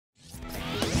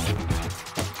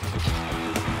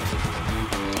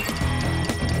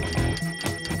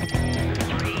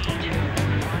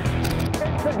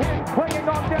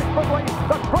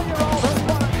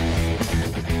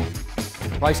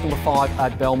Race number 5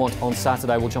 at Belmont on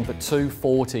Saturday will jump at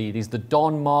 2:40. It is the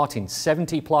Don Martin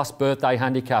 70-plus birthday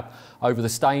handicap over the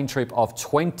staying trip of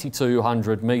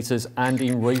 2,200 metres and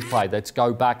in replay. Let's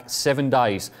go back 7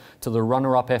 days to the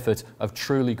runner-up effort of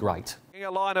Truly Great. A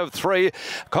line of 3.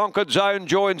 Conquered Zone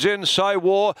joins in. So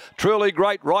War. Truly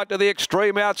Great right to the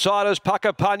extreme outsiders.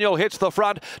 Puckapunyal hits the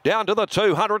front. Down to the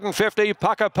 250.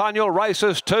 Puckapunyal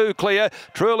races 2 clear.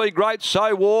 Truly Great.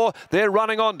 So War. They're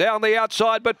running on down the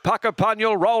outside, but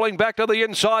Puckapunyal rolling back to the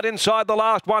inside. Inside the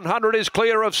last 100 is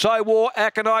clear of So War.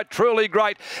 Aconite. Truly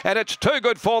Great. And it's too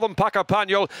good for them.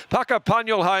 Puckapunyal.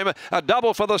 Puckapunyal home. A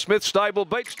double for the Smith stable.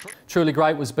 Beats Truly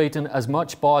Great was beaten as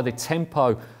much by the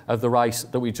tempo of the race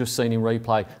that we've just seen in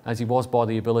replay as he was by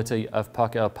the ability of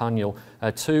Puckapunyal.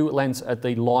 2 lengths at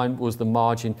the line was the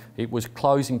margin. It was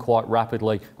closing quite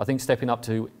rapidly. I think stepping up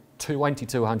to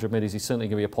 2,200 metres is certainly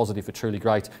going to be a positive for Truly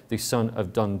Great, the son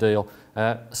of Dundeel.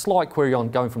 Slight query on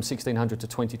going from 1,600 to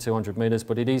 2,200 metres,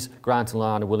 but it is Grant and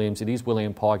Lana Williams, it is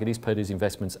William Pike, it is Peter's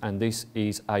Investments, and this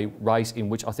is a race in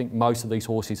which I think most of these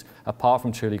horses, apart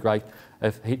from Truly Great,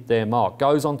 have hit their mark.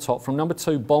 Goes on top from number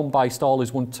 2, Bombay Style,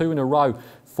 who's won 2 in a row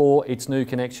for its new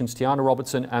connections. Tiana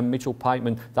Robertson and Mitchell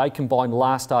Pateman, they combined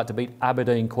last start to beat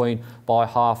Aberdeen Queen by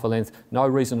half a length. No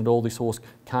reason at all this horse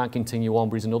can't continue on,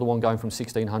 but he's another one going from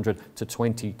 1,600 to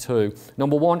 22.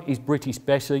 Number 1 is British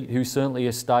Bessie, who's certainly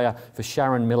a stayer for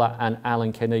Sharon Miller and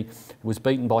Alan Kenny. He was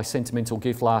beaten by Sentimental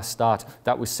Gift last start.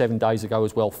 That was 7 days ago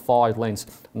as well, 5 lengths.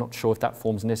 I'm not sure if that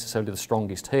form's necessarily the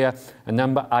strongest here. And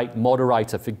number 8,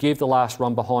 Moderator. Forgive the last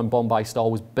run behind Bombay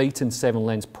Style, was beaten 7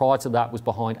 lengths. Prior to that was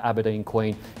behind Aberdeen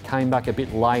Queen. Came back a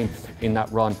bit lame in that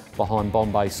run behind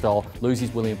Bombay Style.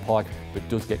 Loses William Pike, but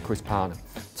does get Chris Parner.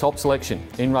 Top selection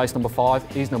in race number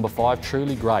 5 is number 5,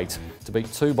 Truly Great, to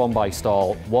beat 2 Bombay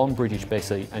Style, 1 British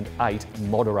Bessie and 8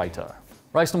 Moderator.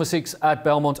 Race number 6 at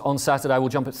Belmont on Saturday will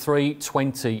jump at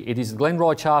 3:20. It is the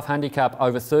Glenroy Chaff handicap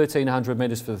over 1,300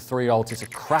 metres for the 3-year-olds. It's a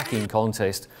cracking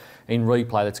contest in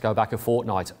replay. Let's go back a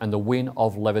fortnight and the win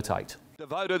of Levitate.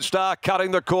 Devoted Star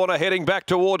cutting the corner, heading back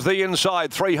towards the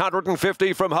inside.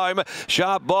 350 from home.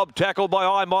 Sharp Bob tackled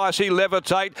by Imicey.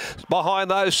 Levitate behind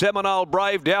those. Seminole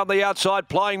Brave down the outside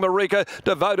playing Marika.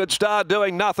 Devoted Star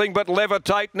doing nothing, but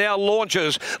Levitate now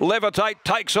launches. Levitate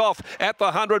takes off at the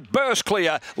 100. Burst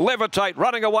clear. Levitate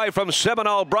running away from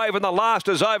Seminole Brave, and the last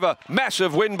is over.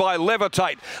 Massive win by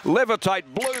Levitate. Levitate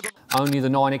blew them. Only the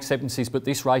 9 acceptances, but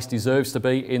this race deserves to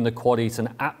be in the quaddie. It's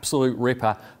an absolute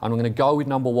ripper, and I'm going to go with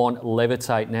number 1, Levitate.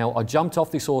 Now, I jumped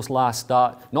off this horse last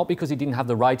start, not because he didn't have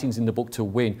the ratings in the book to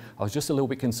win. I was just a little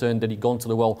bit concerned that he'd gone to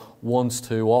the well once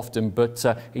too often, but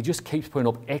he just keeps putting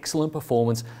up excellent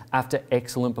performance after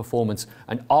excellent performance.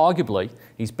 And arguably,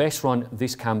 his best run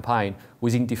this campaign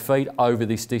was in defeat over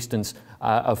this distance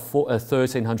of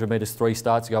 1,300 metres 3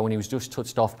 starts ago when he was just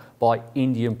touched off by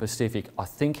Indian Pacific. I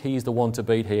think he's the one to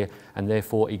beat here, and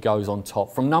therefore he goes on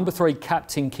top. From number 3,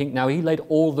 Captain King. Now, he led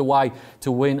all the way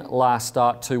to win last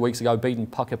start 2 weeks ago, beating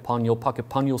Puckapunyal.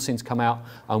 Puckapunyal since come out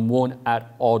and won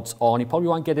at odds on. He probably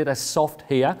won't get it as soft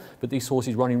here, but this horse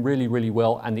is running really, really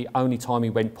well, and the only time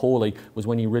he went poorly was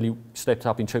when he really stepped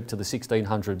up in trip to the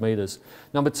 1,600 metres.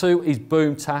 Number 2 is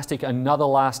Boomtastic, another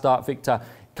last start victor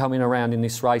coming around in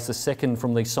this race, the second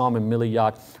from the Simon Miller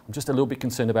yard. I'm just a little bit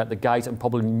concerned about the gate and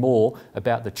probably more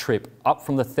about the trip, up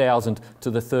from the 1,000 to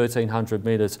the 1,300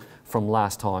 metres from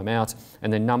last time out.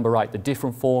 And then number 8, the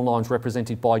different form lines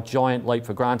represented by Giant Leap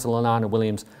for Grant and Lana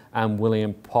Williams and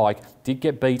William Pike. Did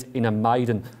get beat in a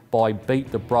maiden by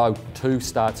Beat the Bro 2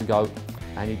 starts ago,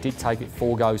 and it did take it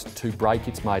 4 goes to break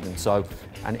its maiden. So,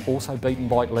 and also beaten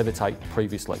by Levitate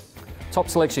previously. Top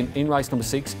selection in race number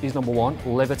 6 is number 1,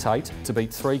 Levitate, to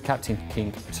beat 3 Captain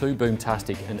King, 2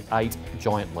 Boomtastic and 8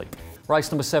 Giant Leap.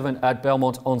 Race number 7 at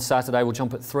Belmont on Saturday will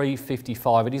jump at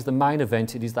 3:55. It is the main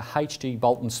event. It is the HG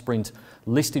Bolton Sprint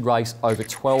listed race over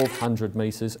 1,200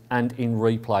 metres and in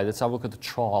replay. Let's have a look at the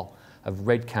trial of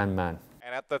Red Can Man.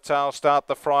 And at the tail start,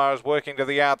 the Friars working to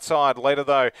the outside. Leader,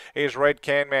 though, is Red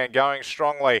Can Man going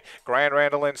strongly. Grand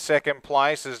Randall in second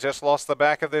place has just lost the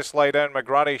back of this leader, and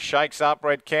McGruddy shakes up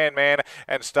Red Can Man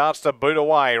and starts to boot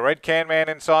away. Red Can Man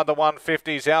inside the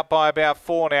 150s, out by about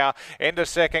 4 now. Into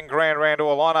second, Grand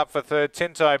Randall. A line up for third.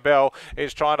 Tinto Bell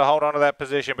is trying to hold on to that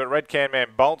position, but Red Can Man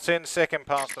bolts in second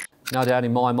past the... No doubt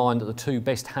in my mind that the 2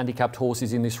 best handicapped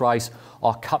horses in this race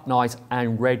are Cup Night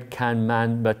and Red Can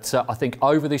Man, but I think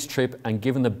over this trip and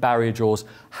given the barrier draws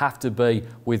have to be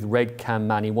with Red Can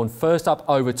Man. He won first up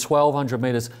over 1,200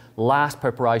 metres last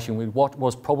preparation with what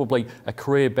was probably a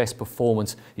career best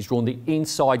performance. He's drawn the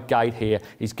inside gate here.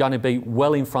 He's going to be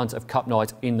well in front of Cup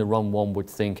Knight in the run, one would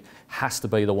think. Has to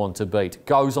be the one to beat.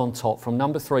 Goes on top from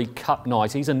number 3, Cup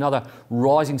Knight. He's another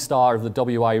rising star of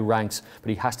the WA ranks, but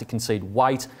he has to concede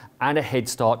weight and a head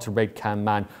start to Red Can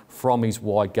Man from his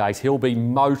wide gate. He'll be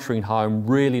motoring home.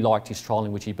 Really liked his trial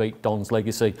in which he beat Don's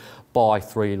Legacy by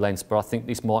 3 lengths, but I think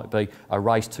this might be a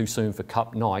race too soon for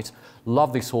Cup Knight.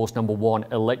 Love this horse, number 1,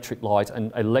 Electric Light,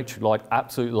 and Electric Light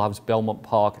absolutely loves Belmont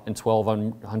Park and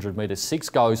 1200 metres. 6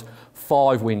 goes,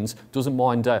 5 wins. Doesn't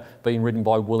mind being ridden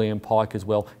by William Pike as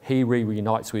well. He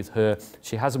reunites with her.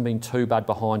 She hasn't been too bad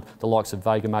behind the likes of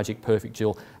Vega Magic, Perfect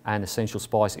Jill and Essential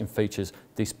Spice in features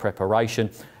this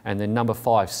preparation. And then number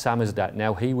 5, Samizdat.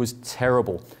 Now, he was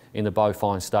terrible in the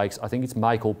Beaufine Stakes. I think it's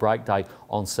make or break day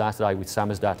on Saturday with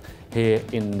Samizdat here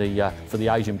in the for the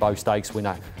Asian Beau Stakes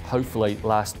winner. Hopefully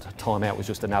last time out was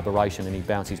just an aberration and he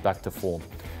bounces back to form.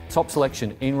 Top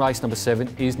selection in race number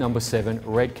 7 is number 7,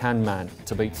 Red Can Man,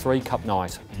 to beat 3 Cup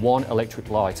Knight, 1 Electric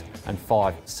Light and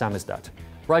 5 Samizdat.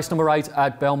 Race number 8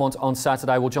 at Belmont on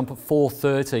Saturday will jump at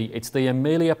 4:30. It's the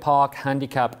Amelia Park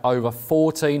Handicap over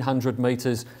 1400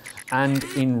 metres and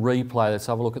in replay. Let's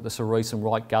have a look at the Cerise and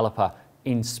Right Galloper,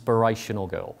 Inspirational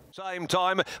Girl. Same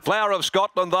time, Flower of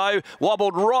Scotland, though,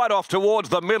 wobbled right off towards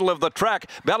the middle of the track,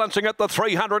 balancing at the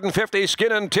 350.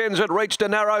 Skin and Tins had reached a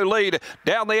narrow lead.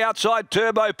 Down the outside,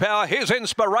 Turbo Power. His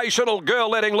Inspirational Girl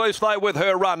letting loose, though, with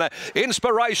her run.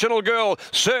 Inspirational Girl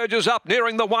surges up,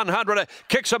 nearing the 100.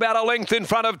 Kicks about a length in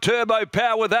front of Turbo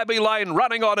Power with Abbey Lane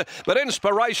running on. But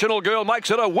Inspirational Girl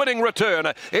makes it a winning return.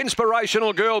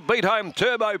 Inspirational Girl beat home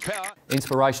Turbo Power.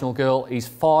 Inspirational Girl is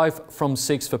 5 from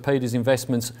 6 for Peters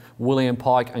Investments, William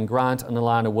Pike and Grant and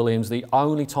Alana Williams. The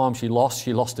only time she lost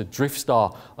a Drift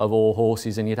Star of all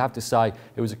horses, and you'd have to say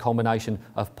it was a combination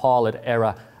of pilot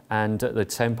error and the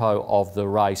tempo of the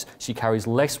race. She carries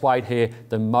less weight here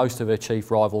than most of her chief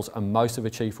rivals, and most of her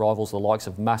chief rivals, the likes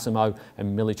of Massimo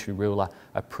and Military Ruler,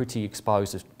 are pretty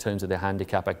exposed in terms of their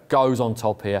handicap. It goes on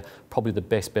top here, probably the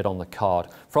best bet on the card.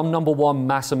 From number 1,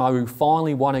 Massimo, who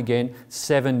finally won again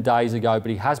 7 days ago,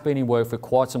 but he has been in work for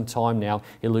quite some time now.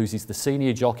 He loses the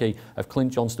senior jockey of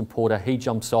Clint Johnston Porter. He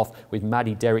jumps off with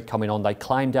Maddie Derrick coming on. They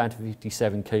claim down to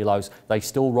 57 kilos. They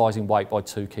still rise in weight by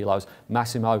 2 kilos.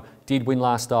 Massimo did win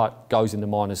last start, goes in the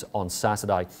minors on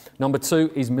Saturday. Number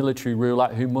 2 is Military Ruler,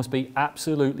 who must be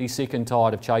absolutely sick and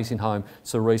tired of chasing home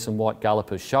Cerise and White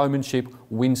Gallopers. Showmanship,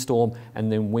 Windstorm,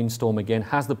 and then Windstorm again.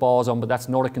 Has the bars on, but that's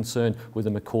not a concern with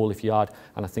the McAuliffe Yard,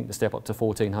 and I think the step up to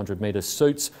 1400 metres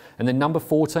suits. And then number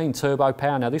 14, Turbo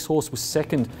Power. Now, this horse was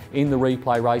second in the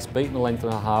replay race, beaten a length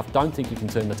and a half. Don't think you can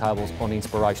turn the tables on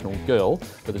Inspirational Girl,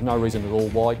 but there's no reason at all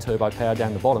why Turbo Power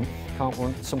down the bottom can't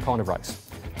win some kind of race.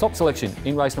 Top selection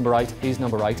in race number 8 is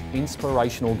number 8,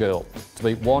 Inspirational Girl, to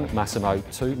beat 1 Massimo,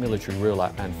 2 Military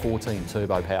Ruler and 14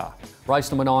 Turbo Power. Race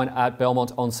number 9 at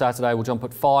Belmont on Saturday will jump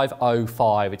at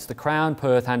 5:05. It's the Crown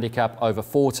Perth Handicap over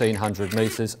 1400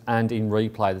 metres and in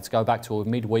replay. Let's go back to a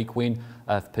midweek win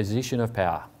of Position of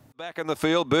Power. Back in the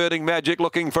field, Birding Magic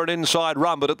looking for an inside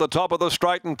run, but at the top of the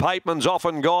straight, and Pateman's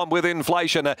often gone with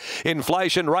Inflation.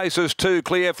 Inflation races 2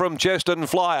 clear from Cheston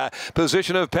Flyer.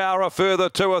 Position of Power a further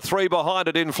 2 or 3 behind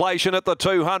it. Inflation at the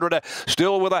 200,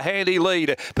 still with a handy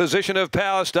lead. Position of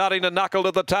Power starting to knuckle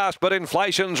to the task, but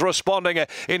Inflation's responding.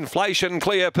 Inflation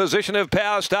clear. Position of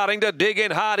Power starting to dig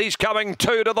in hard. He's coming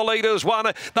 2 to the leaders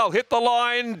 1. They'll hit the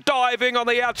line, diving on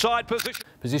the outside position.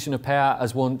 Position of Power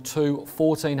has won 2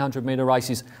 1400 metre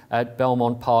races at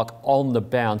Belmont Park on the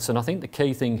bounce, and I think the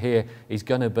key thing here is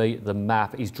going to be the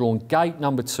map. He's drawn gate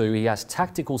number 2. He has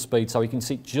tactical speed, so he can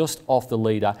sit just off the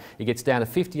leader. He gets down to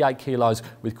 58 kilos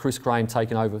with Chris Graham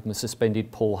taking over from the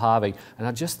suspended Paul Harvey, and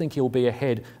I just think he'll be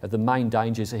ahead of the main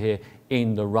dangers here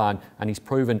in the run, and he's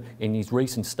proven in his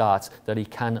recent starts that he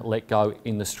can let go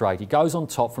in the straight. He goes on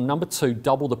top from number 2,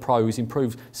 Double the Pro, who's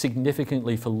improved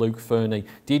significantly for Luke Fernie.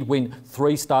 Did win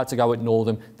 3 starts ago at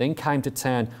Northam, then came to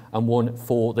town and won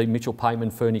for the Mitchell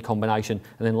Pateman-Fernie combination,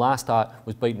 and then last start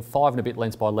was beaten 5 and a bit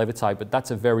lengths by Levitate, but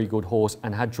that's a very good horse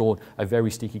and had drawn a very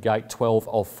sticky gate, 12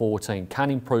 of 14.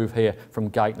 Can improve here from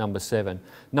gate number 7.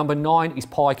 Number 9 is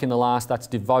Pike in the last. That's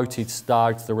Devoted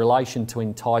Star. It's the relation to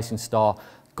Enticing Star.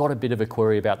 Got a bit of a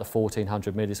query about the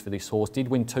 1400 metres for this horse. Did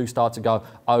win 2 starts ago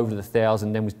over the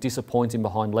 1000, then was disappointing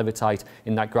behind Levitate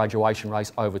in that graduation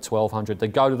race over 1200. They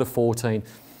go to the 14.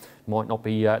 Might not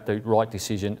be the right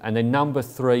decision. And then number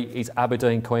 3 is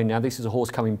Aberdeen Queen. Now, this is a horse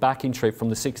coming back in trip from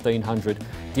the 1600.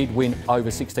 Did win over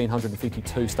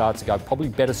 1652 starts ago. Probably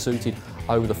better suited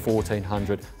over the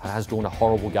 1400. Has drawn a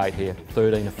horrible gate here,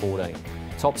 13 of 14.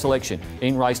 Top selection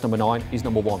in race number 9 is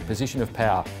number 1, Position of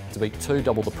Power, to beat 2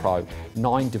 Double the Pro,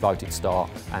 9 Devoted Star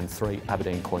and 3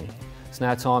 Aberdeen Queen. It's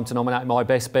now time to nominate my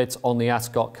best bets on the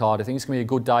Ascot card. I think it's going to be a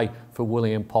good day for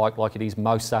William Pike, like it is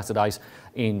most Saturdays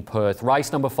in Perth.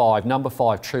 Race number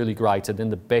 5, Truly Great, and then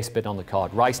the best bet on the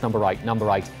card. Race number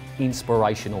 8,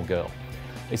 Inspirational Girl.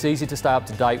 It's easy to stay up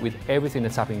to date with everything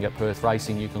that's happening at Perth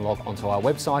Racing. You can log onto our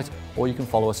website or you can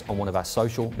follow us on one of our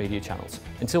social media channels.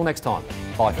 Until next time,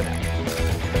 bye for now.